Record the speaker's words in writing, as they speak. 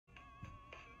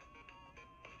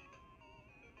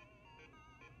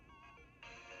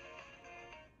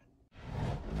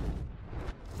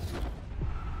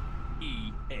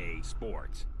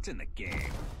Sports. It's in the game.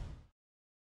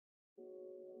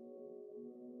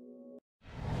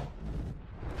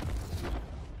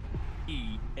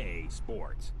 EA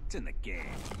Sports. It's in the game.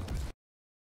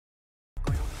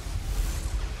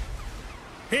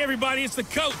 Hey everybody, it's the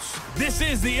coach. This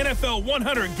is the NFL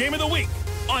 100 Game of the Week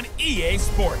on EA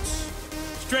Sports.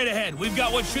 Straight ahead, we've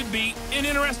got what should be an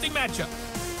interesting matchup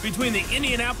between the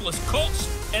Indianapolis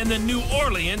Colts and the New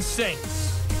Orleans Saints.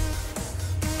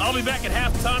 I'll be back at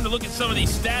halftime to look at some of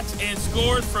these stats and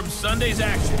scores from Sunday's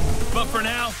action. But for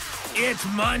now, it's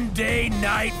Monday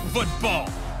Night Football.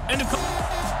 And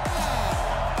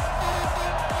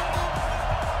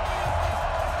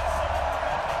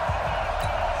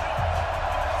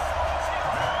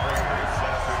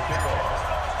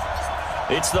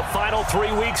it's the final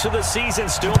 3 weeks of the season.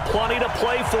 Still plenty to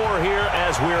play for here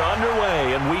as we're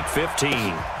underway in Week 15.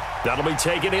 That'll be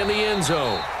taken in the end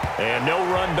zone. And no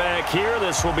run back here.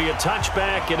 This will be a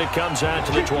touchback, and it comes out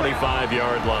to the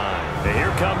 25-yard line. And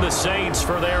here come the Saints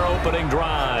for their opening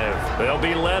drive. They'll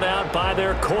be led out by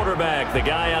their quarterback, the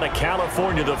guy out of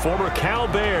California, the former Cal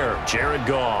Bear, Jared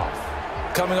Goff.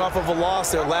 Coming off of a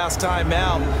loss their last time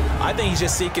out, I think he's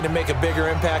just seeking to make a bigger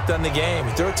impact on the game.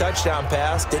 He threw a touchdown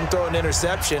pass, didn't throw an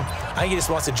interception. I think he just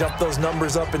wants to jump those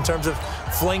numbers up in terms of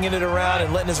flinging it around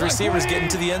and letting his receivers get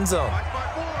into the end zone.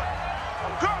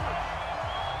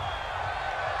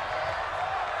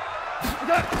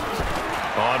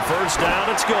 On first down,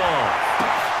 it's gone.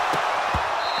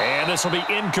 And this will be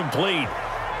incomplete.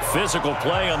 Physical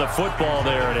play on the football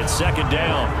there, and it's second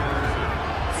down.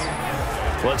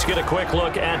 Let's get a quick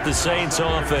look at the Saints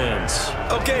offense.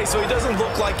 Okay, so he doesn't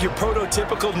look like your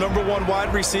prototypical #1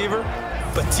 wide receiver,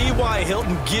 but T.Y.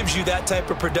 Hilton gives you that type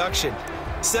of production.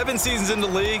 7 seasons in the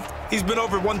league, he's been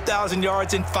over 1,000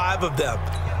 yards in 5 of them.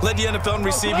 Led the NFL in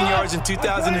receiving yards in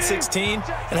 2016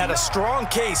 and had a strong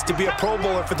case to be a Pro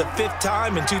Bowler for the 5th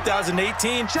time in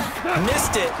 2018.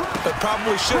 Missed it, but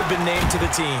probably should have been named to the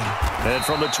team. And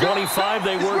from the 25,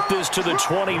 they worked this to the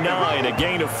 29, a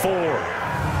gain of 4.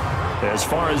 As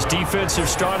far as defensive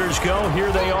starters go,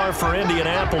 here they are for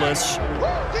Indianapolis.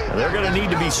 And they're going to need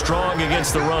to be strong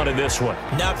against the run in this one.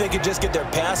 Now, if they could just get their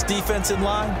pass defense in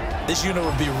line, this unit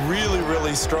would be really,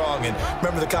 really strong. And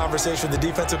remember the conversation with the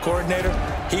defensive coordinator?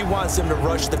 He wants them to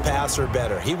rush the passer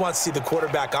better. He wants to see the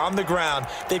quarterback on the ground.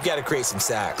 They've got to create some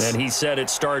sacks. And he said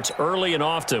it starts early and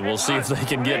often. We'll see if they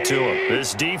can get to him.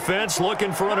 This defense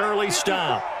looking for an early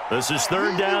stop. This is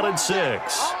 3rd down and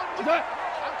 6.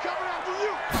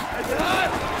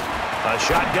 A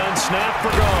shotgun snap for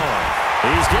Goff.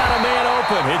 He's got a man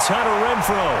open. It's Hunter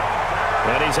Renfrow.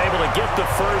 And he's able to get the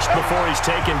first before he's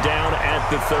taken down at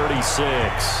the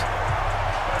 36.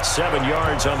 7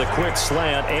 yards on the quick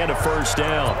slant and a first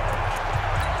down.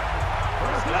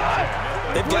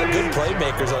 They've got good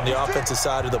playmakers on the offensive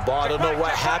side of the ball. I don't know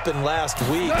what happened last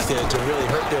week to really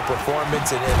hurt their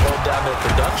performance and hold down their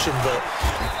production, but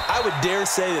I would dare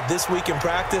say that this week in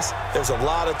practice, there's a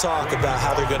lot of talk about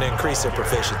how they're going to increase their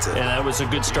proficiency. And that was a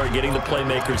good start, getting the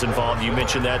playmakers involved. You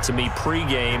mentioned that to me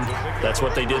pregame. That's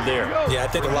what they did there. Yeah, I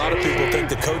think a lot of people think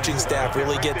the coaching staff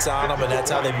really gets on them, and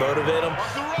that's how they motivate them.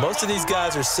 Most of these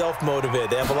guys are self-motivated.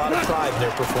 They have a lot of pride in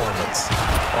their performance.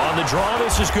 On the draw,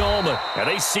 this is Goldman. And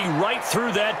they see right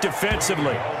through that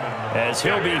defensively as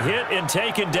he'll be hit and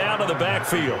taken down to the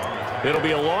backfield. It'll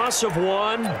be a loss of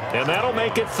 1, and that'll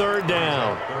make it 3rd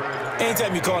down.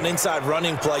 Anytime you call an inside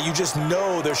running play, you just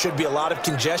know there should be a lot of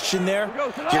congestion there.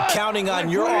 You're counting on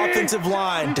your offensive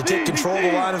line to take control of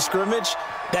the line of scrimmage.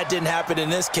 That didn't happen in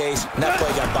this case, and that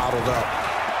play got bottled up.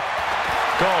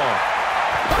 Gone.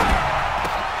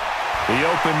 The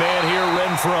open man here,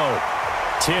 Renfrow.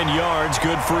 10 yards,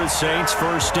 good for his Saints,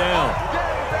 first down.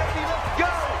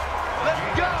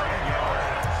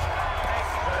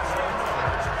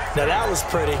 Now that was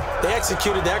pretty. They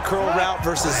executed that curl route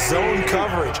versus zone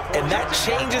coverage, and that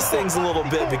changes things a little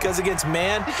bit because against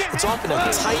man, it's often a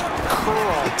tight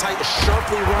curl, tight,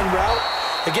 sharply run route.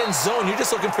 Against zone, you're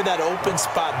just looking for that open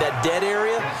spot, that dead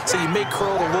area, so you may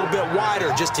curl it a little bit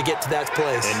wider just to get to that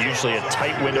place. And usually a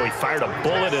tight window. He fired a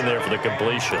bullet in there for the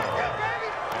completion.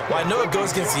 Well, I know it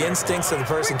goes against the instincts of the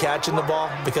person catching the ball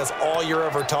because all you're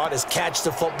ever taught is catch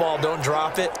the football, don't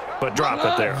drop it. But drop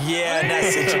it there. Yeah, in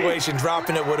that situation,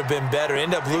 dropping it would have been better.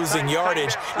 End up losing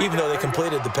yardage, even though they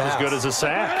completed the pass. As good as a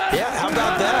sack. Yeah, how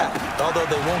about that? Although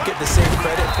they won't get the same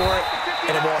credit for it,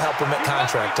 and it won't help them at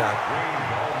contract time.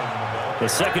 The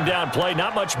second down play,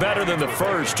 not much better than the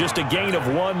first, just a gain of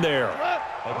 1 there.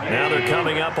 Now they're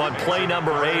coming up on play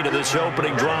number 8 of this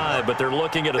opening drive, but they're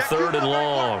looking at a 3rd and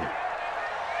long.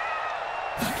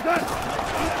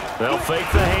 They'll fake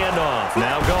the handoff.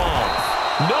 Now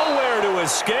Goff. Nowhere there to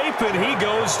escape, and he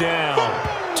goes down.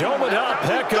 Tomoda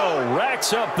Peko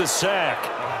racks up the sack.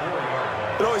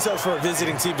 It always helps for a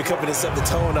visiting team to come in and set the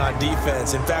tone on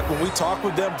defense. In fact, when we talked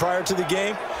with them prior to the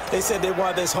game, they said they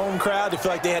wanted this home crowd to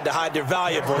feel like they had to hide their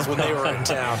valuables when they were in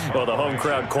town. Well, the home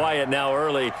crowd quiet now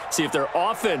early. See if their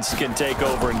offense can take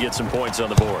over and get some points on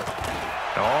the board.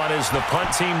 On is the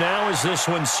punt team now as this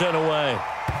one's sent away.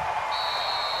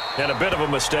 And a bit of a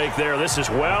mistake there. This is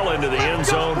well into the end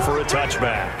zone for a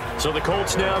touchback. So the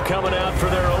Colts now coming out for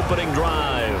their opening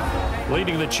drive.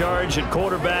 Leading the charge at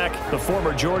quarterback, the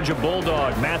former Georgia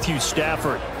Bulldog, Matthew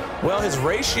Stafford. Well, his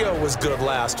ratio was good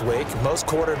last week. Most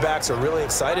quarterbacks are really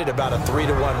excited about a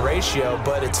 3-to-1 ratio,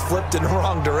 but it's flipped in the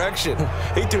wrong direction.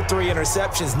 He threw 3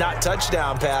 interceptions, not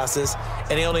touchdown passes,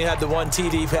 and he only had the 1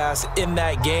 TD pass in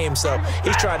that game. So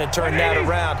he's trying to turn that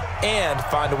around and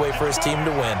find a way for his team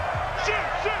to win.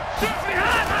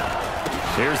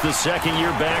 Here's the second year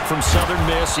back from Southern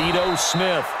Miss, Ito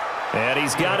Smith. And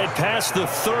he's got it past the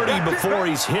 30 before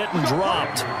he's hit and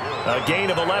dropped. A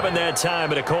gain of 11 that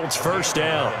time, and a Colts first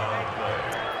down.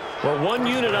 Well, one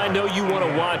unit I know you want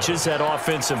to watch is that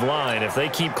offensive line. If they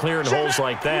keep clearing holes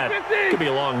like that, it could be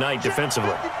a long night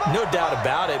defensively. No doubt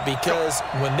about it, because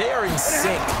when they are in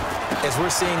sync, as we're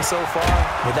seeing so far,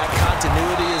 where that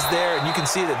continuity is there, and you can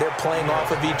see that they're playing off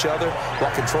of each other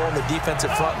while controlling the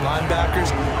defensive front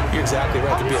linebackers, you're exactly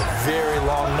right. It could be a very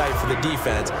long night for the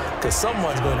defense because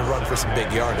someone's going to run for some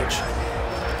big yardage.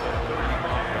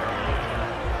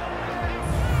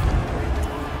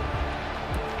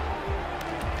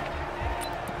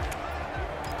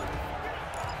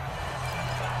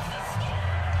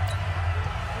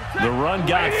 The run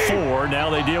got 4. Now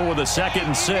they deal with a 2nd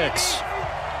and 6.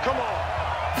 Come on.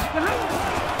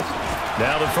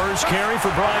 Now the first carry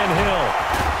for Brian Hill.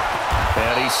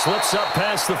 And he slips up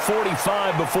past the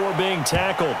 45 before being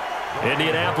tackled.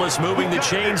 Indianapolis moving the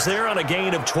chains there on a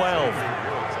gain of 12.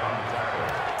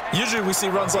 Usually we see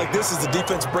runs like this as the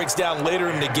defense breaks down later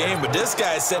in the game, but this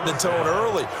guy is setting the tone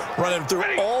early, running through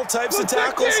all types of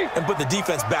tackles and put the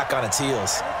defense back on its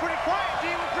heels.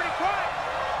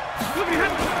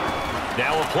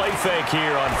 Now a play fake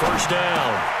here on first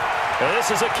down. And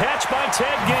this is a catch by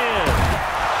Ted Ginn.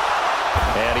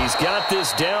 And he's got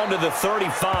this down to the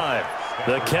 35.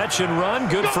 The catch and run,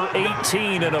 good for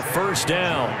 18 and a first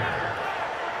down. A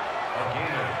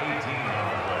gain of 18 on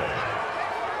the play.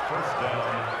 First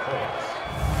down, Colts.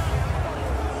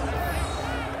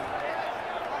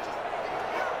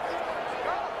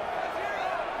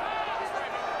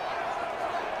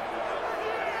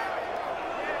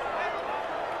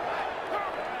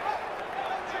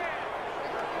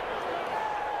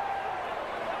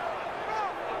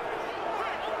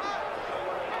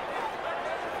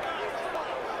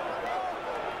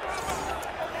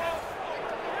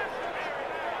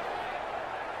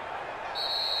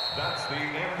 That's the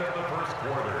end of the first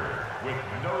quarter with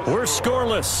no We're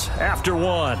scoreless after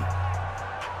 1.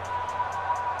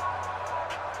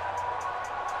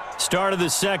 Start of the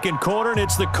second quarter, and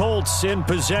it's the Colts in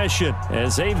possession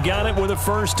as they've got it with a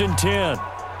 1st and 10.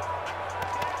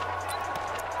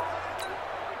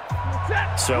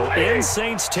 So in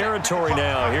Saints territory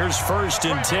now. Here's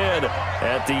 1st and 10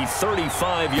 at the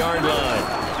 35-yard line.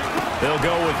 They'll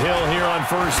go with Hill here on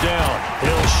first down.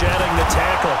 Hill shedding the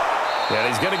tackle. And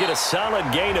he's going to get a solid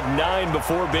gain of 9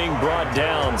 before being brought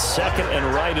down. 2nd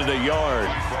and right at a yard.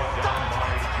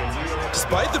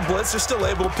 Despite the blitz, they're still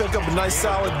able to pick up a nice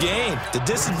solid gain. The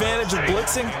disadvantage of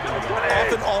blitzing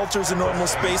often alters the normal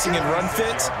spacing and run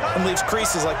fits and leaves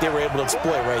creases like they were able to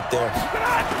exploit right there.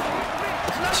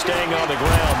 Staying on the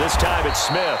ground. This time it's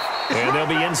Smith. And they'll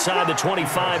be inside the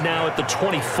 25 now at the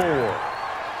 24.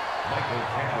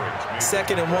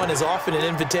 2nd and 1 is often an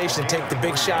invitation to take the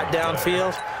big shot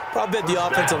downfield. But I bet the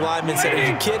offensive lineman said,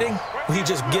 "Are you kidding? We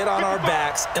just get on our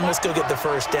backs and let's go get the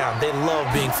first down." They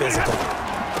love being physical.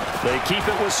 They keep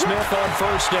it with Smith on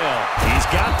first down. He's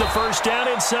got the first down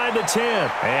inside the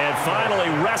 10. And finally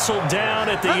wrestled down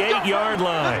at the 8-yard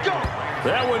line.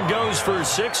 That one goes for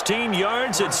 16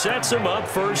 yards. It sets him up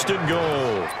 1st and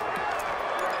goal.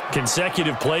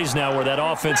 Consecutive plays now where that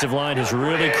offensive line has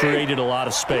really created a lot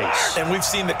of space. And we've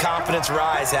seen the confidence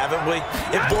rise, haven't we?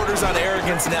 It borders on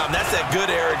arrogance now, and that's that good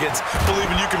arrogance,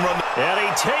 believing you can run. And he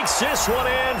takes this one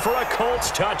in for a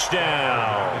Colts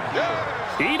touchdown.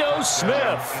 Ito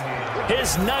Smith,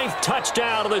 his 9th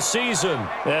touchdown of the season,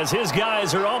 as his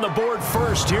guys are on the board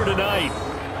first here tonight.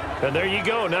 And there you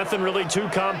go, nothing really too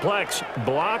complex.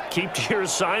 Block, keep to your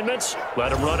assignments,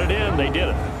 let them run it in. They did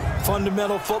it.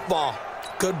 Fundamental football.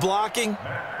 Good blocking,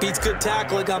 beats good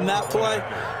tackling on that play,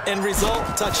 end result,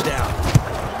 touchdown.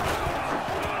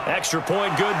 Extra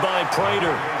point good by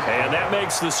Prater. And that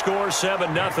makes the score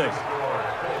 7-0.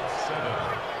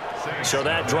 So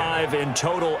that drive in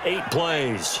total 8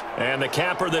 plays. And the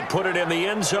capper that put it in the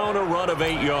end zone, a run of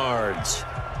 8 yards.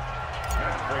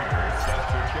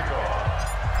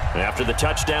 After the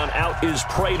touchdown, out is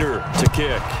Prater to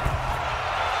kick.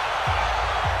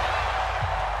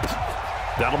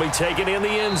 That'll be taken in the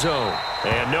end zone.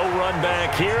 And no run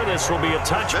back here. This will be a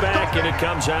touchback, and it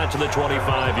comes out to the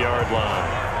 25-yard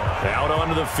line. Out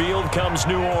onto the field comes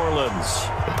New Orleans.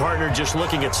 The partner, just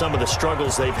looking at some of the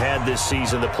struggles they've had this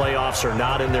season, the playoffs are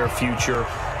not in their future.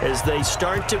 As they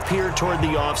start to peer toward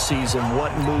the offseason,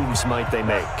 what moves might they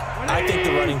make? I think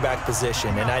the running back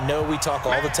position, and I know we talk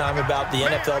all the time about the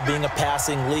NFL being a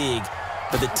passing league,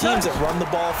 but the teams that run the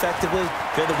ball effectively,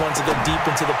 they're the ones that go deep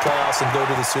into the playoffs and go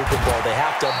to the Super Bowl. They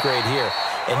have to upgrade here.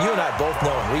 And you and I both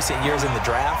know in recent years in the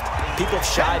draft, people have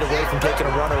shied away from taking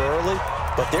a runner early,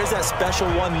 but there's that special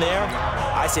one there.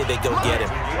 I say they go get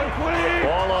him.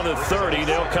 Ball on the 30.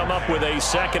 They'll come up with a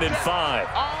 2nd and 5.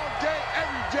 All day,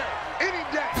 every day, any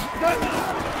day.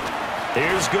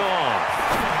 Here's Goff.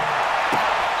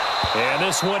 And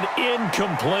this one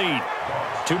incomplete.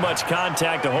 Too much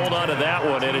contact to hold on to that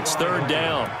one, and it's 3rd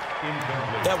down.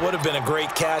 That would have been a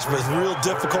great catch, but it's real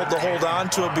difficult to hold on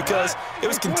to it because it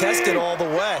was contested all the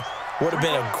way. Would have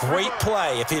been a great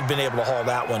play if he'd been able to haul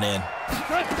that one in.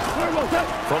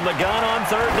 From the gun on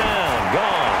 3rd down,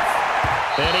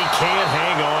 Goff. And he can't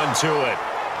hang on to it.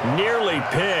 Nearly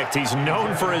picked. He's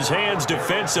known for his hands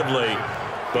defensively,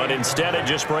 but instead it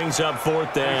just brings up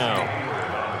 4th down.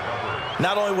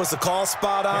 Not only was the call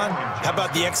spot on, how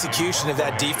about the execution of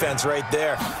that defense right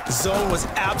there? The zone was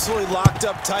absolutely locked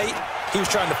up tight. He was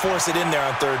trying to force it in there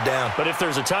on 3rd down. But if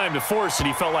there's a time to force it,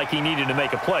 he felt like he needed to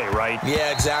make a play, right?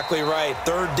 Yeah, exactly right.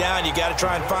 3rd down, you got to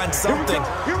try and find something.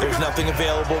 There's nothing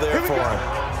available there for him.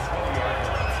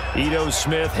 Ito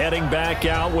Smith heading back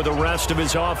out with the rest of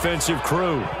his offensive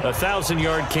crew. A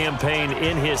 1,000-yard campaign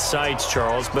in his sights,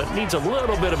 Charles, but needs a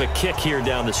little bit of a kick here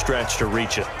down the stretch to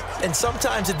reach it. And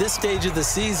sometimes at this stage of the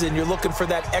season, you're looking for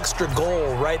that extra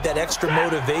goal, right? That extra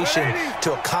motivation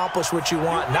to accomplish what you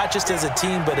want, not just as a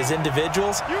team, but as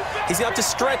individuals. He's got to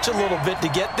stretch a little bit to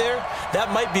get there.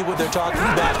 That might be what they're talking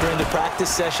about during the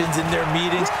practice sessions, in their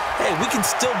meetings. Hey, we can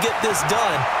still get this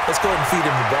done. Let's go ahead and feed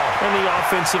him the ball. And the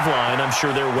offensive line, I'm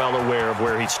sure they're well aware of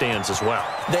where he stands as well.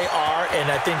 They are, and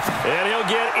I think... And he'll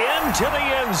get into the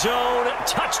end zone.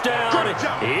 Touchdown,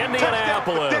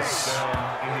 Indianapolis.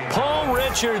 Paul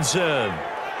Richardson,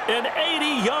 an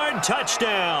 80-yard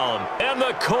touchdown. And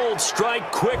the Colts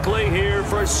strike quickly here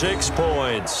for 6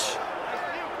 points.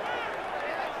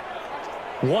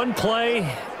 One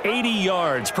play, 80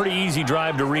 yards. Pretty easy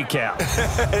drive to recap.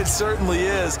 It certainly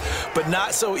is, but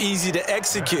not so easy to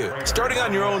execute. Starting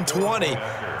on your own 20,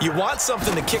 you want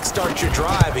something to kickstart your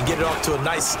drive and get it off to a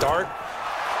nice start.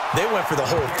 They went for the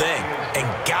whole thing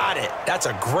and got it. That's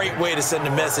a great way to send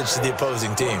a message to the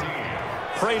opposing team.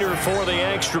 Prater for the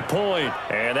extra point,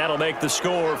 and that'll make the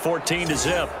score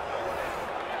 14-0.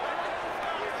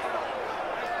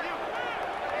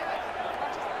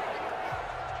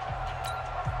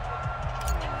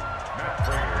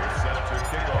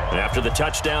 And after the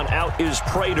touchdown, out is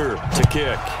Prater to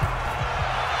kick.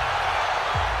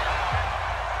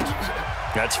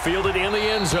 That's fielded in the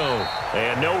end zone.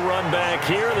 And no run back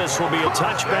here. This will be a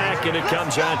touchback, and it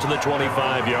comes out to the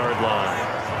 25-yard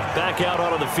line. Back out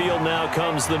onto the field now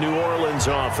comes the New Orleans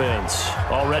offense.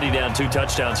 Already down 2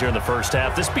 touchdowns here in the first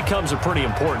half. This becomes a pretty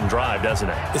important drive, doesn't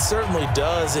it? It certainly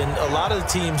does, and a lot of the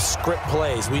teams script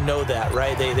plays. We know that,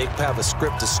 right? They have a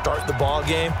script to start the ball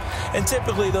game, and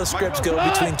typically those scripts go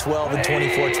between 12 and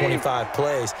 24, 25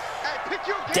 plays.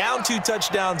 Down 2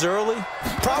 touchdowns early,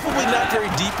 probably not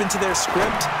very deep into their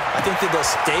script. I think that they'll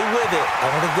stay with it. I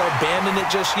don't think they'll abandon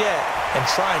it just yet and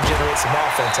try and generate some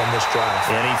offense on this drive.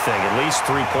 Anything, at least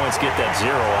 3 points, get that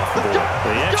 0 off the board.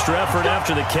 The extra effort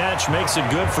after the catch makes it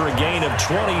good for a gain of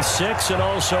 26 and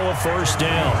also a 1st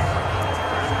down.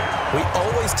 We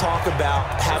always talk about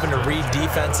having to read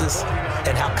defenses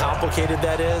and how complicated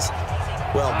that is.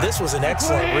 Well, this was an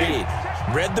excellent read.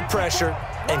 Read the pressure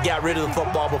and got rid of the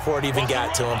football before it even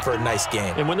got to him for a nice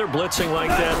game. And when they're blitzing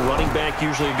like that, running back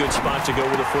usually a good spot to go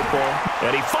with the football.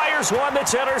 And he fires one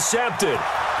that's intercepted.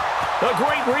 A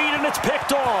great read, and it's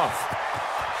picked off.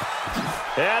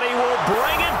 And he will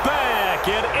bring it back.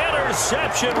 An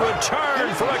interception return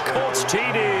for a Colts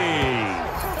TD.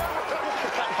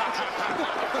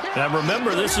 Now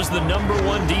remember, this is the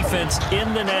 #1 defense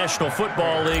in the National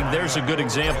Football League. There's a good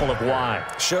example of why.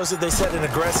 Shows that they set an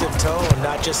aggressive tone,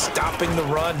 not just stopping the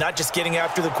run, not just getting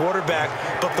after the quarterback,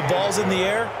 but the ball's in the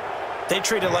air. They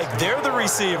treated like they're the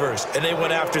receivers, and they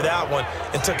went after that one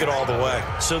and took it all the way.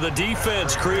 So the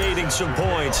defense creating some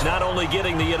points, not only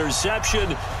getting the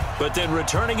interception, but then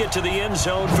returning it to the end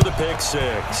zone for the pick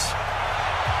six.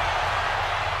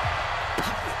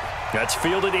 That's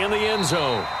fielded in the end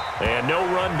zone. And no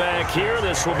run back here.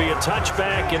 This will be a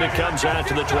touchback, and it comes out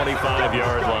to the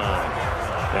 25-yard line.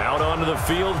 Out onto the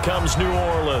field comes New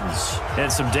Orleans.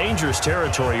 And some dangerous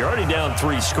territory. You're already down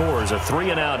 3 scores. A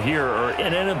 3-and-out here, or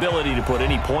an inability to put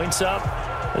any points up.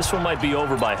 This one might be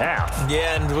over by half.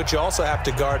 Yeah, and what you also have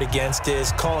to guard against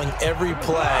is calling every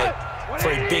play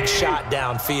for a big shot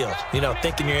downfield. You know,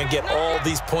 thinking you're going to get all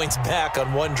these points back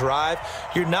on one drive.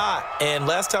 You're not. And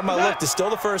last time I looked, it's still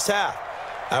the first half.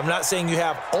 I'm not saying you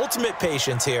have ultimate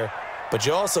patience here, but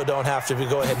you also don't have to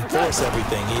go ahead and force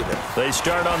everything either. They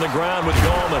start on the ground with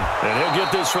Gallman, and he'll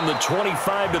get this from the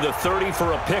 25 to the 30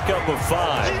 for a pickup of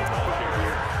 5.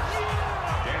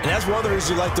 And that's one of the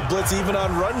reasons you like to blitz even on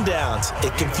rundowns.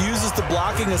 It confuses the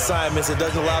blocking assignments. It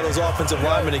doesn't allow those offensive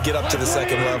linemen to get up to the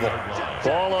second level.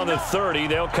 Ball on the 30.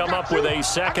 They'll come up with a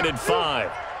 2nd and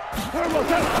 5. Quick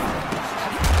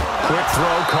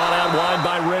throw caught out wide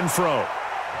by Renfro.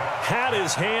 Had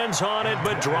his hands on it,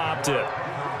 but dropped it.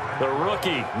 The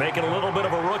rookie making a little bit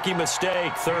of a rookie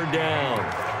mistake. 3rd down.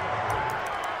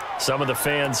 Some of the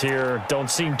fans here don't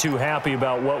seem too happy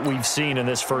about what we've seen in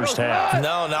this first half.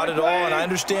 No, not at all, and I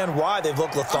understand why. They've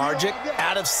looked lethargic,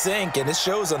 out of sync, and it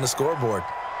shows on the scoreboard.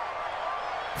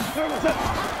 Out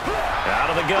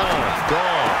of the gun.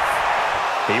 Goff.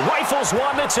 He rifles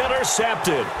one that's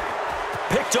intercepted.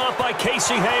 Picked off by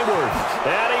Casey Hayward.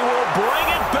 And he will bring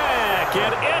it back.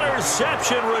 An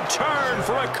interception return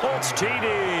for a Colts TD.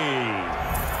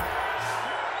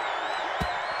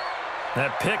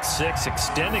 That pick six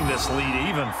extending this lead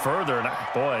even further. And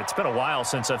boy, it's been a while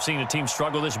since I've seen a team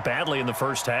struggle this badly in the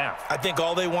first half. I think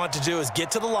all they want to do is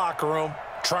get to the locker room,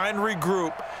 try and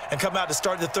regroup, and come out to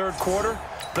start the 3rd quarter.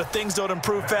 But if things don't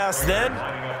improve fast then,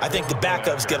 I think the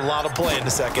backups get a lot of play in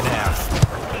the second half.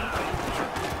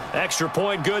 Extra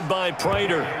point good by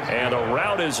Prater. And a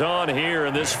rout is on here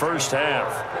in this first half.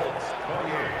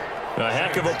 A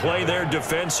heck of a play there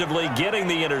defensively, getting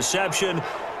the interception,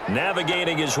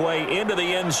 navigating his way into the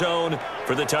end zone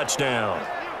for the touchdown.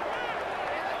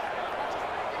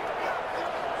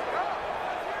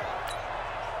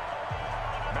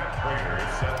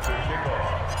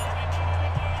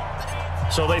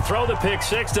 So they throw the pick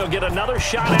six. They'll get another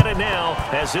shot at it now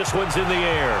as this one's in the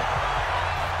air.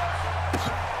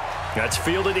 That's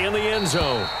fielded in the end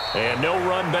zone. And no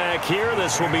run back here.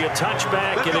 This will be a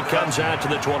touchback, and it comes out to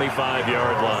the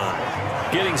 25-yard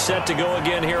line. Getting set to go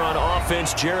again here on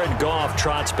offense, Jared Goff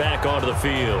trots back onto the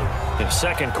field. In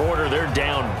second quarter, they're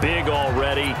down big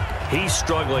already. He's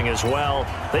struggling as well.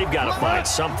 They've got to find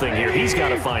something here. He's got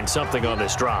to find something on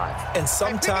this drive. And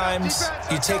sometimes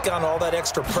you take on all that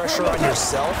extra pressure on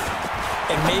yourself,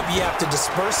 and maybe you have to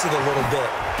disperse it a little bit.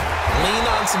 Lean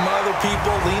on some other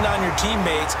people, lean on your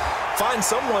teammates. Find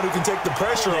someone who can take the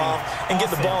pressure off and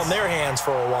get the ball in their hands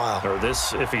for a while. Or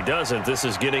this, if he doesn't, this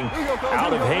is getting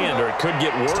out of hand, or it could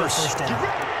get worse.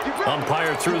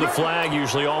 Umpire threw the flag,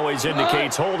 usually always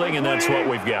indicates holding, and that's what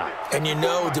we've got. And you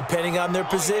know, depending on their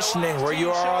positioning, where you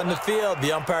are on the field,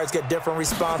 the umpires get different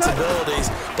responsibilities,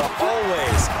 but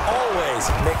always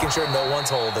making sure no one's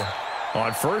holding.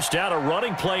 On first down, a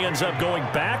running play ends up going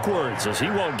backwards as he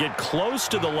won't get close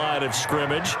to the line of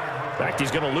scrimmage. In fact,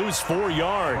 he's going to lose 4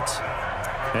 yards.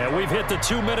 And we've hit the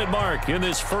 2-minute mark in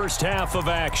this first half of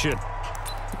action.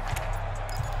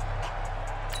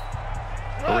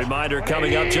 A reminder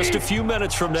coming up just a few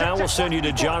minutes from now, we'll send you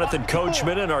to Jonathan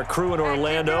Coachman and our crew in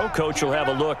Orlando. Coach will have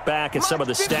a look back at some of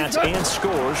the stats and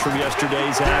scores from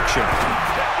yesterday's action.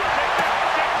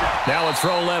 Now a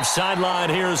throw left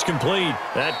sideline here is complete.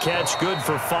 That catch good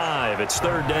for 5. It's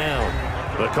 3rd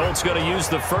down. The Colts going to use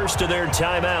the first of their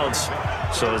timeouts.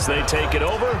 So as they take it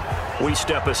over, we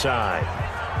step aside.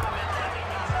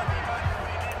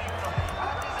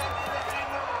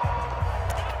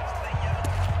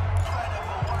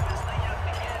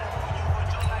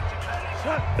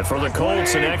 And for the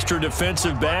Colts, an extra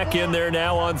defensive back in there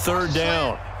now on 3rd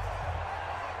down.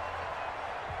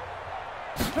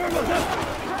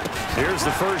 Here's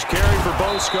the first carry for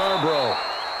Bo Scarborough.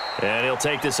 And he'll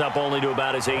take this up only to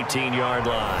about his 18-yard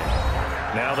line.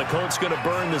 Now the Colts going to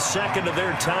burn the second of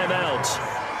their timeouts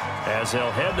as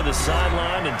they'll head to the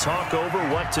sideline and talk over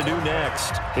what to do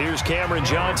next. Here's Cameron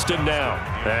Johnston now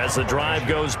as the drive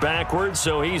goes backwards,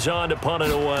 so he's on to punt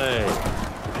it away.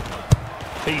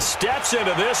 He steps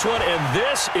into this one, and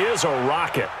this is a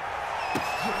rocket.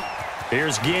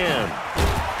 Here's Ginn.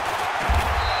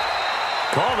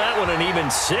 Call that one an even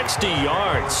 60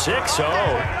 yards, 6-0.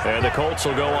 And the Colts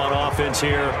will go on offense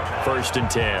here, 1st and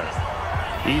 10.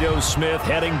 Ito Smith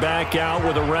heading back out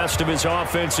with the rest of his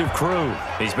offensive crew.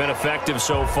 He's been effective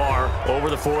so far, over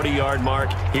the 40-yard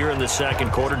mark here in the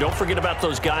 2nd quarter. Don't forget about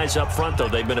those guys up front, though.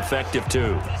 They've been effective,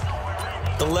 too.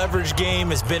 The leverage game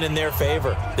has been in their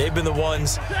favor. They've been the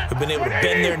ones who've been able to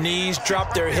bend their knees,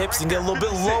 drop their hips, and get a little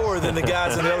bit lower than the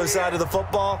guys on the other side of the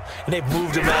football, and they've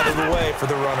moved them out of the way for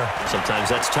the runner. Sometimes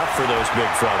that's tough for those big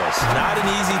fellas. Not an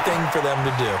easy thing for them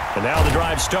to do. And now the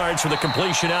drive starts with a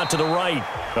completion out to the right.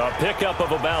 A pickup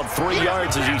of about 3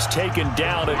 yards as he's taken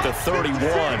down at the 31.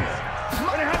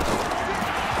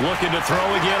 Looking to throw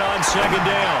again on 2nd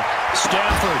down.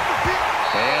 Stafford.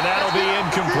 And that'll be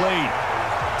incomplete.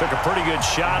 Took a pretty good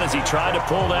shot as he tried to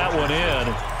pull that one in.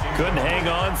 Couldn't hang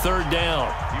on 3rd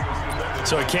down.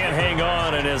 So he can't hang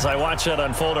on, and as I watch that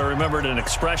unfold, I remembered an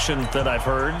expression that I've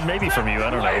heard, maybe from you,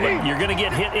 I don't know, but you're going to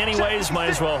get hit anyways,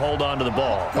 might as well hold on to the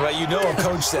ball. Well, you know a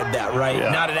coach said that, right? Yeah.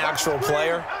 Not an actual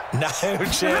player. Not a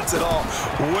chance at all.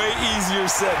 Way easier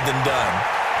said than done.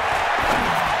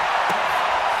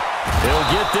 He'll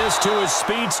get this to his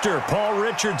speedster, Paul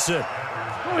Richardson.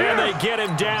 And they get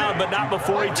him down, but not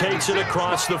before he takes it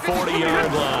across the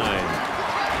 40-yard line.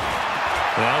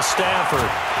 Now Stafford.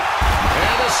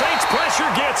 And the Saints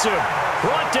pressure gets him.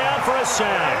 Brought down for a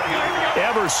sack.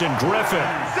 Everson Griffin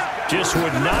just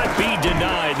would not be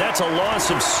denied. That's a loss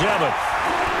of 7.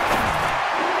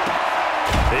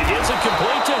 He gets it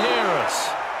complete to Harris.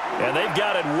 And they've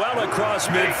got it well across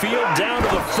midfield down to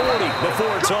the 40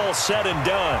 before it's all said and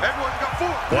done.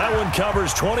 That one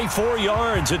covers 24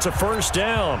 yards. It's a 1st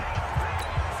down.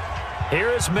 Here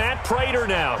is Matt Prater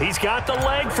now. He's got the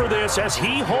leg for this as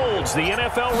he holds the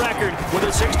NFL record with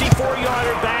a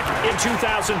 64-yarder back in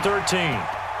 2013.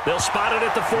 They'll spot it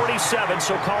at the 47,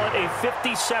 so call it a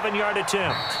 57-yard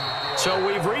attempt. So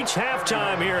we've reached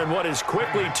halftime here in what is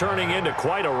quickly turning into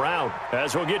quite a rout.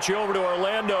 As we'll get you over to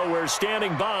Orlando, where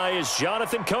standing by is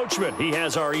Jonathan Coachman. He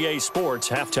has our EA Sports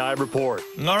halftime report.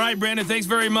 All right, Brandon, thanks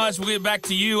very much. We'll get back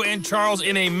to you and Charles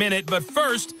in a minute. But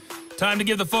first, time to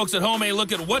give the folks at home a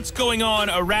look at what's going on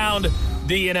around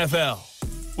the NFL.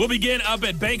 We'll begin up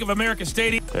at Bank of America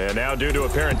Stadium. And now, due to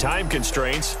apparent time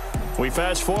constraints, we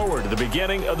fast forward to the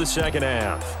beginning of the 2nd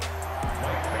half.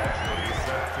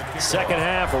 2nd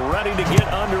half ready to get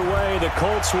underway. The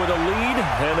Colts with a lead,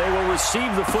 and they will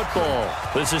receive the football.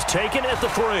 This is taken at the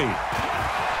 3.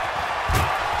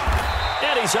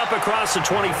 And he's up across the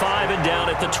 25 and down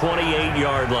at the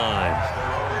 28-yard line.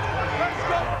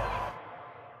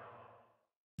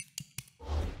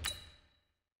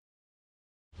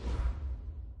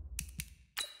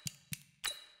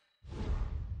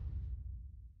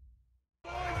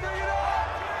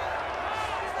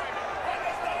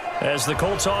 As the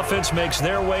Colts offense makes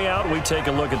their way out, we take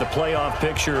a look at the playoff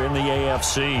picture in the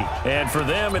AFC. And for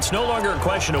them, it's no longer a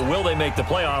question of will they make the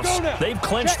playoffs. They've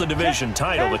clinched the division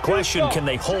title. The question, can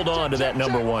they hold on to that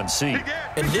 #1 seed?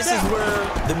 And this is where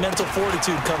the mental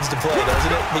fortitude comes to play,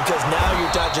 doesn't it? Because now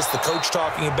you're not just the coach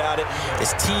talking about it,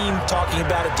 his team talking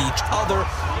about it to each other,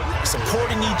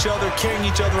 supporting each other, carrying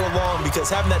each other along, because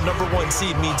having that #1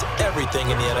 seed means everything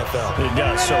in the NFL. It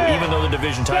does. So even though the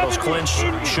division title's clinched,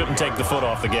 shouldn't take the foot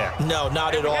off the gas. No,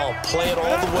 not at all. Play it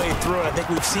all the way through, and I think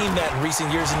we've seen that in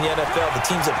recent years in the NFL. The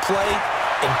teams that play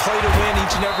to win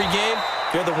each and every game,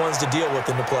 they're the ones to deal with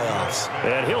in the playoffs.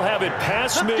 And he'll have it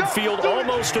past midfield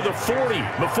almost to the 40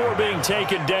 before being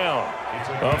taken down.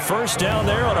 A 1st down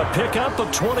there on a pickup of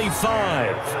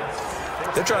 25.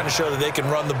 They're trying to show that they can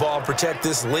run the ball and protect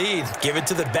this lead. Give it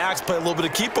to the backs, play a little bit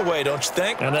of keep away, don't you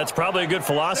think? And that's probably a good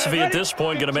philosophy at this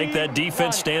point, going to make that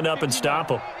defense stand up and stop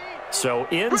them. So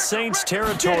in Saints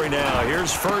territory now.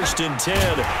 Here's 1st and 10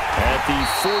 at the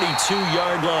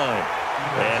 42-yard line.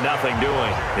 And nothing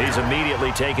doing. He's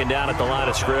immediately taken down at the line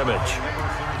of scrimmage.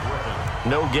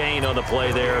 No gain on the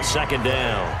play there. 2nd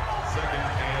down.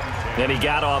 And he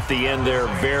got off the end there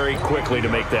very quickly to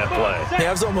make that play. Yeah,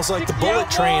 it was almost like the bullet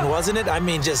train, wasn't it? I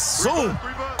mean, just zoom.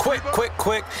 Quick, quick,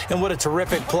 quick. And what a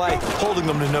terrific play, holding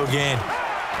them to no gain.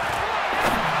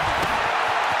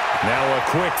 Now a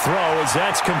quick throw as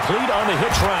that's complete on the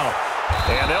hitch route.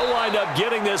 And they'll wind up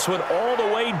getting this one all the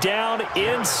way down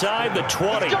inside the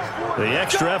 20. The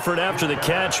extra effort after the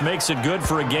catch makes it good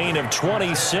for a gain of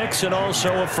 26 and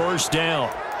also a 1st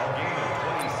down.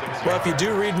 Well, if you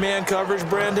do read man coverage,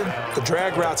 Brandon, the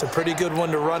drag route's a pretty good one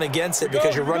to run against it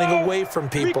because you're running away from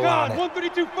people on it.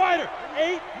 132 fighter,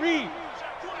 8 read.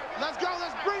 Let's go,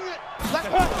 let's bring it. Let's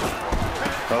go.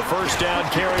 A 1st down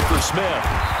carry for Smith.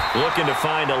 Looking to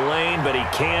find a lane, but he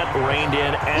can't. Reined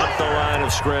in at the line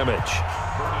of scrimmage.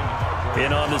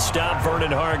 In on the stop,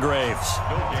 Vernon Hargraves.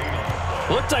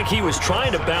 Looked like he was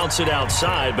trying to bounce it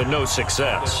outside, but no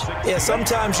success. Yeah,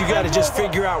 sometimes you got to just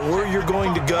figure out where you're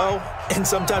going to go, and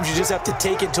sometimes you just have to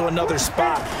take it to another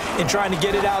spot. In trying to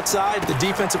get it outside, the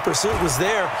defensive pursuit was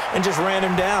there and just ran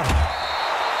him down.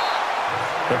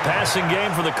 The passing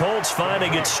game for the Colts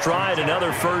finding its stride,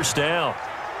 another first down.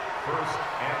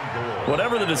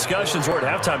 Whatever the discussions were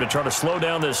at halftime to try to slow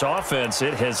down this offense,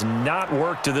 it has not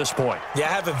worked to this point. Yeah,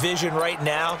 I have a vision right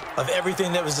now of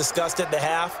everything that was discussed at the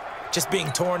half just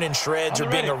being torn in shreds or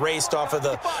being erased off of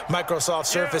the Microsoft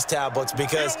Surface tablets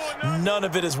because none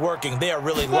of it is working. They are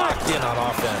really locked in on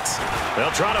offense.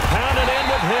 They'll try to pound it in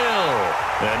with Hill.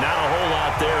 And not a whole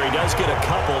lot there. He does get a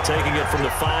couple, taking it from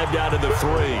the 5 down to the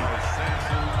 3.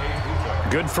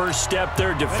 Good first step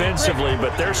there defensively,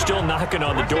 but they're still knocking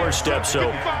on the doorstep,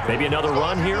 so maybe another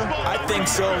run here? I think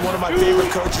so. One of my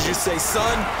favorite coaches used to say,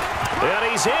 son. And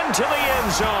he's into the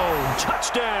end zone.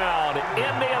 Touchdown,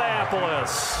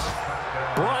 Indianapolis.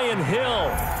 Brian Hill,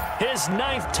 his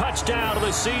 9th touchdown of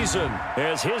the season,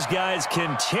 as his guys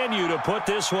continue to put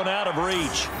this one out of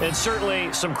reach. And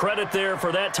certainly some credit there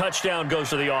for that touchdown goes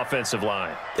to the offensive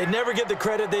line. They never get the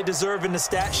credit they deserve in the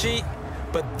stat sheet,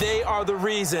 but they are the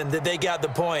reason that they got the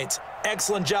points.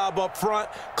 Excellent job up front,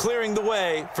 clearing the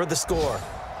way for the score.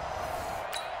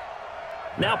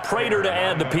 Now Prater to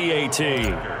add the PAT.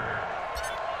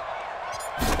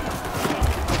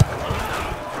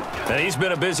 And he's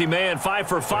been a busy man, 5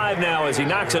 for 5 now as he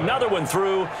knocks another one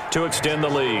through to extend the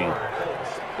lead.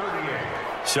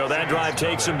 So that drive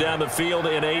takes him down the field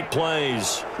in 8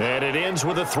 plays. And it ends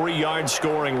with a 3-yard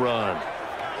scoring run.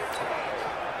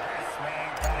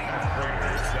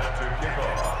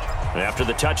 After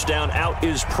the touchdown, out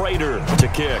is Prater to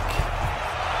kick.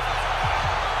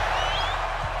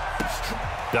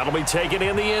 That'll be taken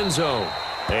in the end zone.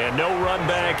 And no run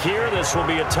back here. This will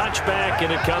be a touchback,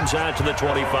 and it comes out to the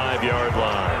 25-yard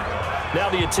line. Now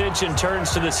the attention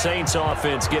turns to the Saints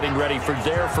offense getting ready for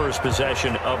their first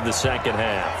possession of the second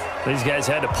half. These guys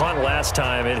had to punt last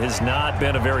time. It has not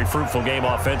been a very fruitful game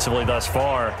offensively thus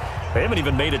far. They haven't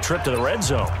even made a trip to the red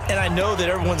zone. And I know that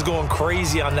everyone's going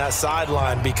crazy on that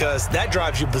sideline because that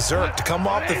drives you berserk to come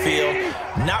off the field,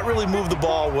 not really move the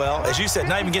ball well. As you said,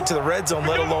 not even get to the red zone,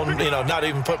 let alone, not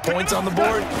even put points on the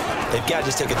board. They've got to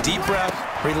just take a deep breath,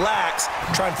 relax,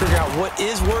 try and figure out what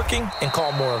is working, and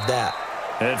call more of that.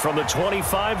 And from the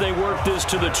 25, they work this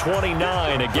to the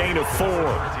 29, a gain of 4.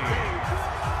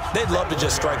 They'd love to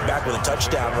just strike back with a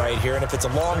touchdown right here, and if it's a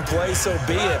long play, so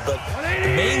be it. But the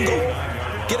main goal,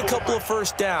 get a couple of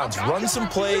first downs, run some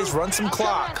plays, run some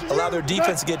clock, allow their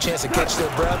defense to get a chance to catch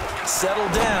their breath, settle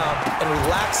down, and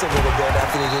relax a little bit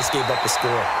after they just gave up the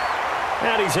score.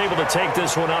 And he's able to take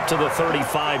this one up to the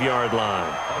 35-yard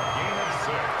line.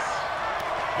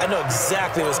 I know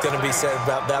exactly what's going to be said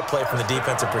about that play from the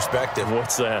defensive perspective.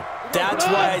 What's that? That's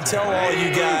why I tell all you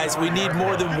guys we need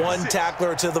more than one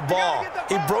tackler to the ball.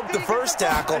 He broke the first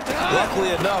tackle.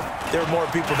 Luckily enough, there were more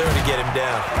people there to get him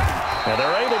down. And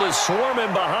they're able to swarm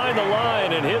him behind the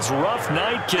line, and his rough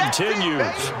night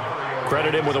continues.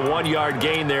 Credit him with a 1-yard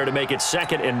gain there to make it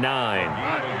 2nd and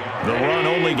 9. The run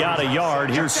only got a yard.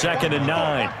 Here's 2nd and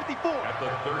 9. At the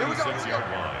 36-yard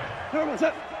line.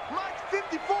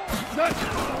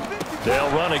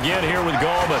 They'll run again here with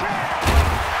Gallman.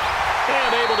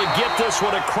 And able to get this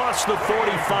one across the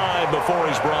 45 before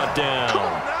he's brought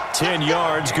down. 10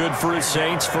 yards, good for his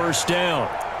Saints, first down.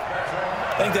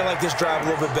 I think they like this drive a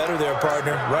little bit better there,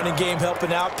 partner. Running game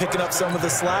helping out, picking up some of the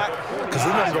slack. Because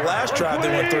remember the last drive, they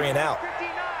went 3 and out.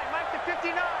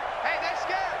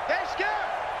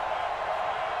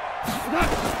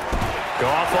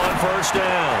 Goff on first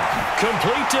down.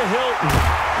 Complete to Hilton.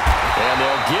 And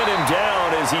they'll get him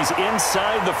down as he's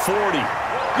inside the 40.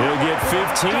 He'll get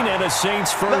 15 and a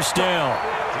Saints first down.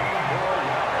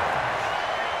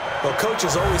 Well,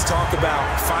 coaches always talk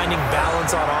about finding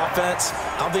balance on offense.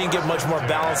 I don't think you can get much more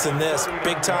balance than this.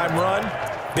 Big-time run,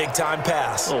 big-time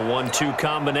pass. A 1-2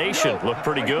 combination. Looked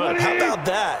pretty good. How about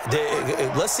that?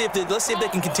 Let's see if they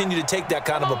can continue to take that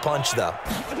kind of a punch, though.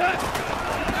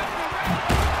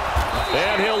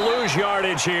 And he'll lose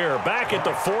yardage here. Back at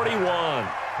the 41.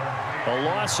 A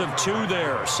loss of 2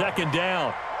 there. 2nd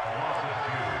down.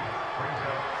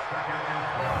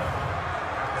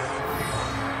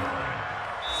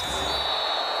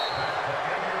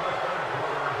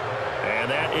 And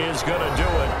that is going to do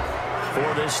it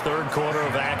for this 3rd quarter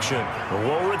of action.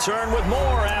 We'll return with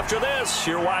more after this.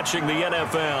 You're watching the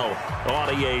NFL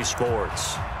on EA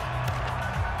Sports.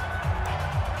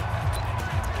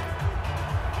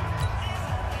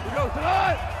 We go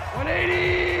tonight.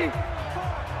 180.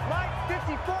 Mike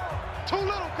 54. Too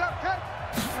little, cut.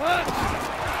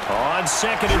 On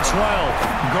 2nd and 12,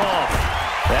 Goff.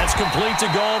 That's complete to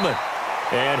Gallman.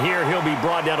 And here he'll be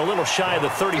brought down a little shy of the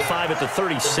 35 at the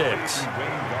 36.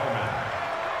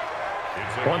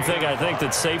 One thing I think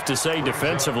that's safe to say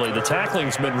defensively, the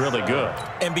tackling's been really good.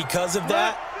 And because of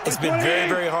that, it's been very,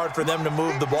 very hard for them to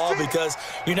move the ball because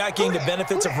you're not getting the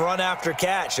benefits of run after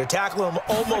catch. They're tackling them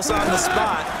almost on the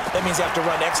spot. That means you have to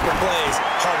run extra plays,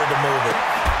 harder to move it.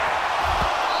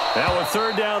 Now a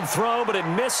 3rd down throw, but it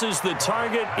misses the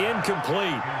target,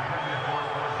 incomplete.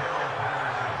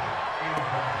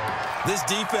 This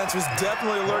defense was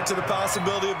definitely alert to the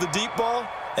possibility of the deep ball,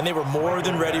 and they were more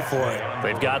than ready for it.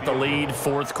 They've got the lead,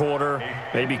 4th quarter.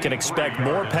 Maybe you can expect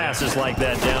more passes like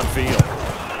that downfield.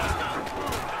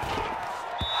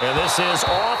 And this is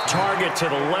off target to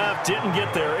the left. Didn't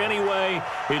get there anyway.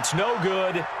 It's no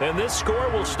good, and this score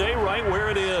will stay right where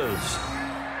it is.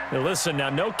 Now listen, now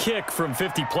no kick from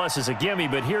 50-plus is a gimme,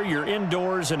 but here you're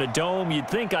indoors in a dome. You'd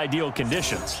think ideal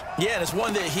conditions. Yeah, and it's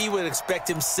one that he would expect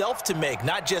himself to make,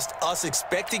 not just us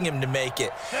expecting him to make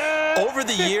it. Over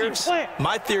the years,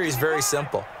 my theory is very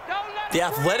simple. The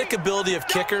athletic ability of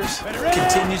kickers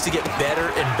continues to get better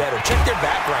and better. Check their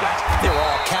backgrounds. They were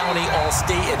all county, all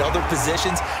state, and other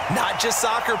positions, not just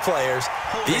soccer players.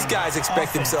 These guys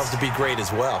expect themselves to be great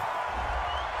as well.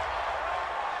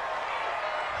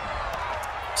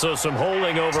 So some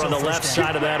holding over on the left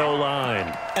side of that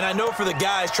O-line. And I know for the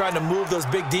guys trying to move those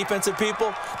big defensive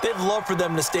people, they'd love for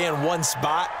them to stay in one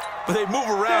spot, but they move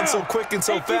around so quick and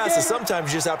so fast that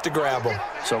sometimes you just have to grab them.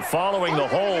 So following the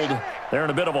hold, they're in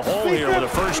a bit of a hole here with a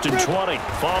 1st and 20.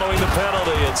 Following the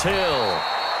penalty, it's Hill.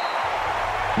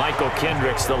 Michael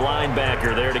Kendricks, the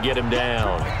linebacker, there to get him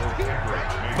down.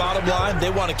 Bottom line, they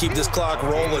want to keep this clock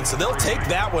rolling, so they'll take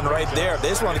that one right there. They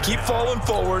just want to keep falling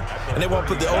forward, and they want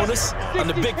to put the onus on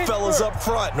the big fellas up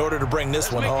front in order to bring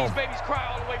this one home.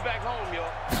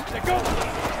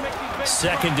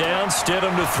 2nd down,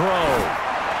 Stidham to throw.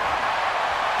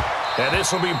 And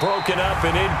this will be broken up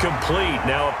and incomplete.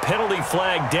 Now a penalty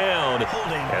flag down,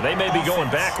 and they may be going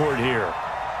backward here.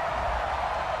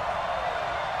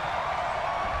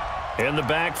 In the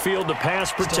backfield to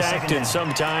pass protect, and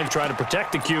sometimes try to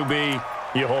protect the QB,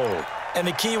 you hold. And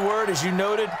the key word, as you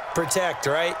noted, protect,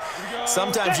 right?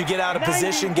 Sometimes you get out of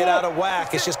position, get out of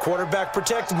whack. It's just quarterback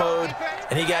protect mode,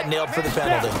 and he got nailed for the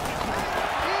penalty.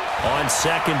 On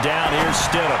 2nd down, here's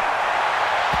Stidham.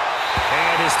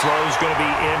 And his throw's going to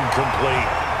be incomplete.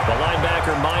 The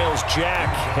linebacker, Miles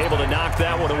Jack, able to knock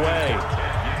that one away.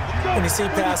 When you see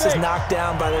passes knocked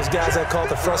down by those guys I call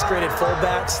the frustrated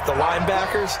fullbacks, the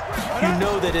linebackers, you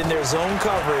know that in their zone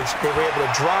coverage, they were able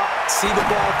to drop, see the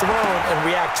ball thrown, and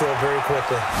react to it very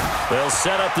quickly. They'll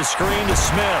set up the screen to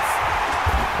Smith.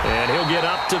 And he'll get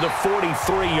up to the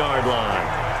 43-yard line.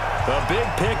 A big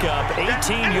pickup,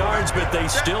 18 yards, but they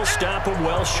still stop him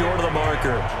well short of the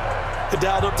marker. They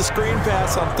dialed up the screen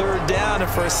pass on 3rd down, and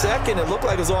for a second, it looked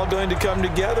like it was all going to come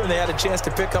together, and they had a chance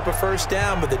to pick up a 1st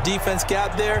down, but the defense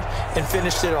got there and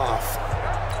finished it off.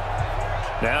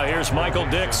 Now here's Michael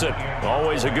Dixon.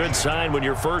 Always a good sign when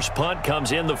your first punt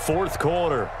comes in the 4th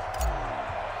quarter.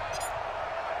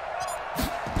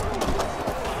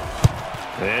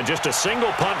 And just a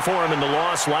single punt for him in the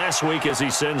loss last week as he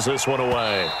sends this one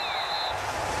away.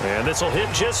 And this will hit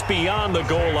just beyond the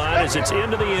goal line as it's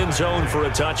into the end zone for a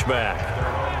touchback.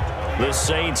 The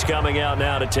Saints coming out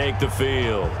now to take the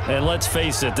field. And let's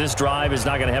face it, this drive is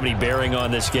not going to have any bearing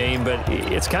on this game, but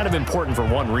it's kind of important for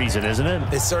one reason, isn't it?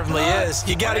 It certainly is.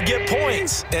 You got to get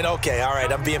points. And, okay, all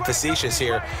right, I'm being facetious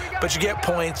here, but you get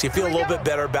points. You feel a little bit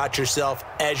better about yourself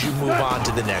as you move on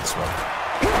to the next one.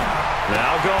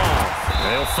 Now Goff.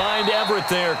 They'll find Everett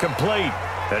there, complete.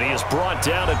 And he is brought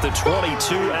down at the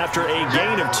 22 after a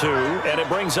gain of 2, and it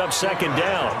brings up 2nd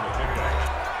down.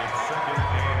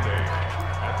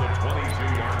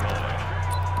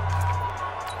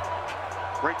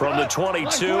 From the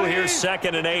 22, here's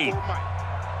 2nd and 8.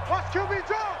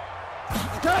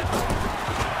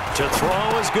 To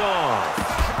throw is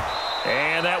Goff.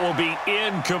 And that will be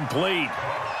incomplete.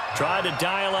 Tried to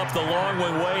dial up the long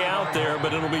one way out there,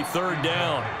 but it'll be 3rd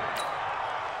down.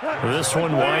 This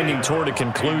one winding toward a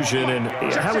conclusion, and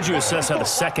how would you assess how the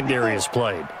secondary has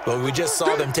played? Well, we just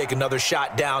saw them take another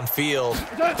shot downfield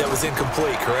that was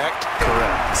incomplete, correct?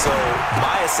 Correct. So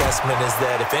my assessment is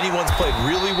that if anyone's played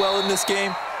really well in this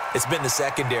game, it's been the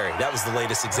secondary. That was the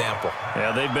latest example.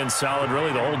 Yeah, they've been solid.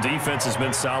 Really, the whole defense has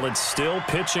been solid, still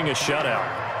pitching a shutout.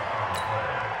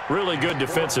 Really good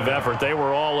defensive effort. They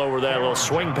were all over that little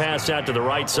swing pass out to the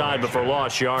right side before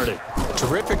lost yardage.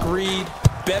 Terrific read,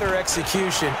 better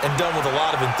execution and done with a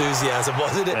lot of enthusiasm,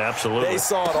 wasn't it? Absolutely. They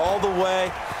saw it all the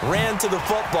way, ran to the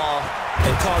football,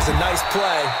 and caused a nice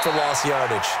play for lost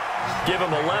yardage. Give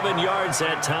him 11 yards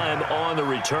that time on the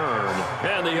return.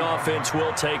 And the offense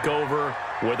will take over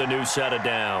with a new set of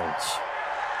downs.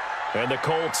 And the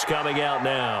Colts coming out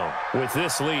now. With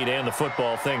this lead and the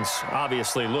football, things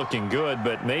obviously looking good,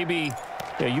 but maybe,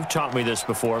 you've taught me this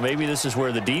before, maybe this is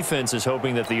where the defense is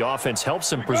hoping that the offense helps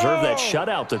them preserve that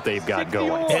shutout that they've got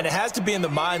going. And it has to be in the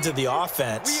minds of the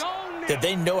offense that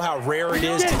they know how rare it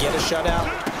is to get a shutout.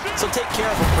 So take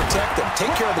care of them, protect them,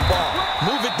 take care of the ball,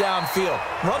 move it downfield,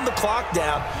 run the clock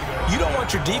down. You don't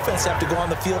want your defense to have to go on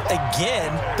the field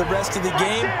again the rest of the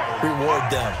game. Reward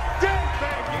them.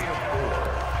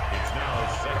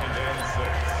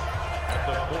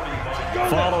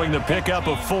 Following the pickup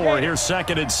of 4, here's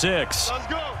 2nd and 6. Let's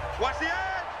go. Watch the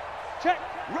ad. Check.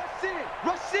 Rush in.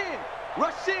 Rush in.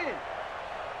 Rush in.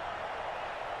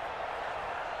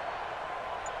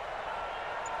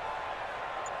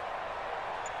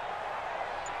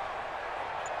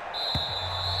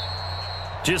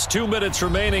 Just 2 minutes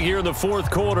remaining here in the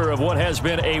 4th quarter of what has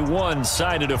been a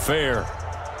one-sided affair.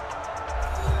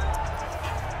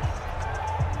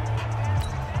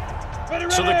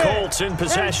 So the Colts in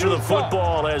possession of the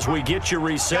football as we get you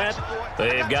reset.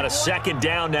 They've got a 2nd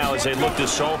down now as they look to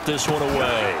salt this one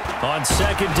away. On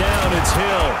 2nd down, it's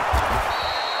Hill.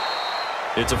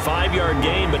 It's a 5-yard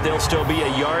gain, but they'll still be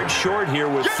a yard short here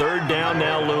with 3rd down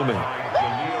now looming.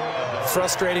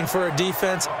 Frustrating for a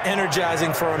defense,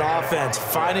 energizing for an offense.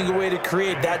 Finding a way to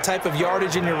create that type of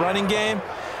yardage in your running game,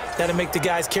 that'll make the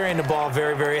guys carrying the ball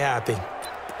very, very happy.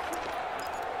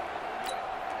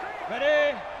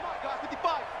 Ready?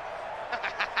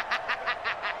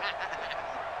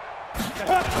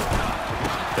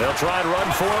 They'll try and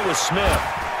run for it with Smith.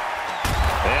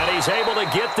 And he's able to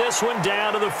get this one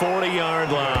down to the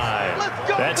 40-yard line.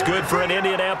 That's good for an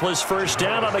Indianapolis 1st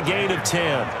down on a gain of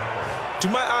 10. Do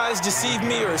my eyes deceive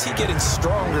me, or is he getting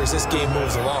stronger as this game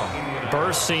moves along?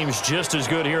 Burst seems just as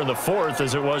good here in the 4th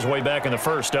as it was way back in the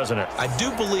 1st, doesn't it? I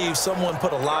do believe someone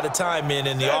put a lot of time in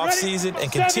the offseason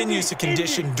and continues to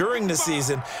condition during the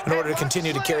season in order to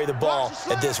continue to carry the ball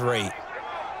at this rate.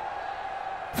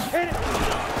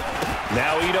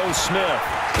 Now Ito Smith.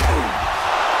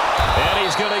 And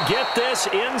he's going to get this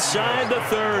inside the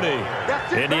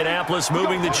 30. Indianapolis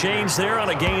moving the chains there on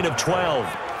a gain of 12.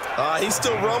 He's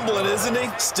still rumbling, isn't he?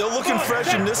 Still looking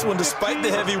fresh in this one despite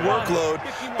the heavy workload.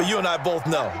 But you and I both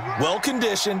know,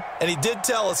 well-conditioned, and he did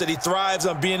tell us that he thrives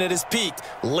on being at his peak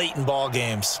late in ball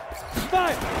games.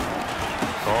 On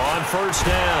 1st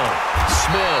down,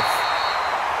 Smith.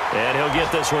 And he'll get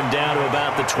this one down to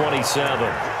about the 27.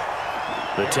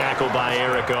 The tackle by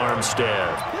Eric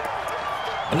Armstead.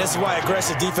 And this is why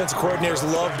aggressive defensive coordinators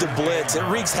love to blitz. It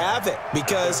wreaks havoc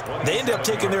because they end up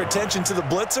taking their attention to the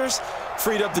blitzers,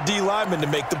 freed up the D lineman to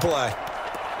make the play.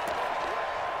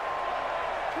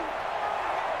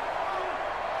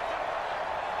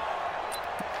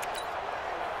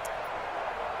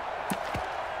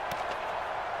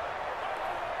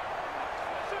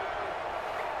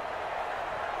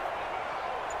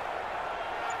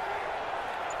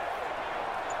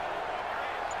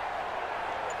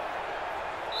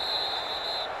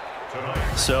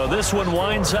 So this one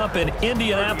winds up an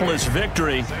Indianapolis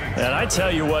victory. And I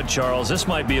tell you what, Charles, this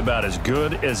might be about as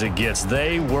good as it gets.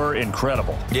 They were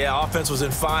incredible. Yeah, offense was in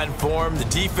fine form. The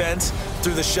defense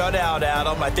threw the shutout at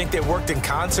them. I think they worked in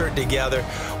concert together.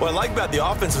 What I like about the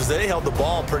offense was they held the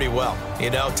ball pretty well. You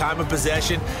know, time of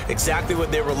possession, exactly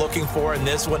what they were looking for in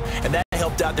this one. And that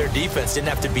helped out their defense. Didn't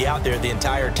have to be out there the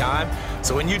entire time.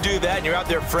 So when you do that and you're out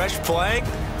there fresh playing,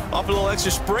 off a little extra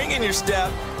spring in your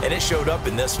step, and it showed up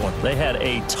in this one. They had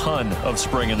a ton of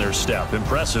spring in their step.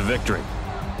 Impressive victory.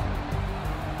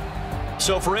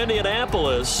 So for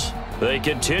Indianapolis, they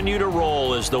continue to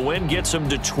roll as the win gets them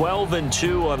to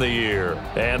 12-2 on the year.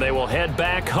 And they will head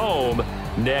back home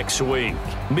next week.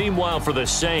 Meanwhile, for the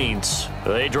Saints,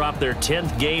 they drop their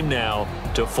 10th game now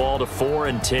to fall to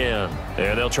 4-10.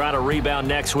 And they'll try to rebound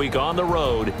next week on the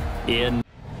road in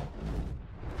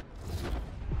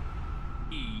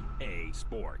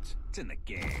Sports. It's in the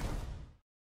game.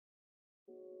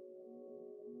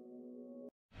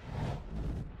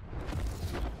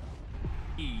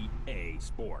 EA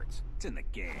Sports. It's in the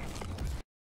game.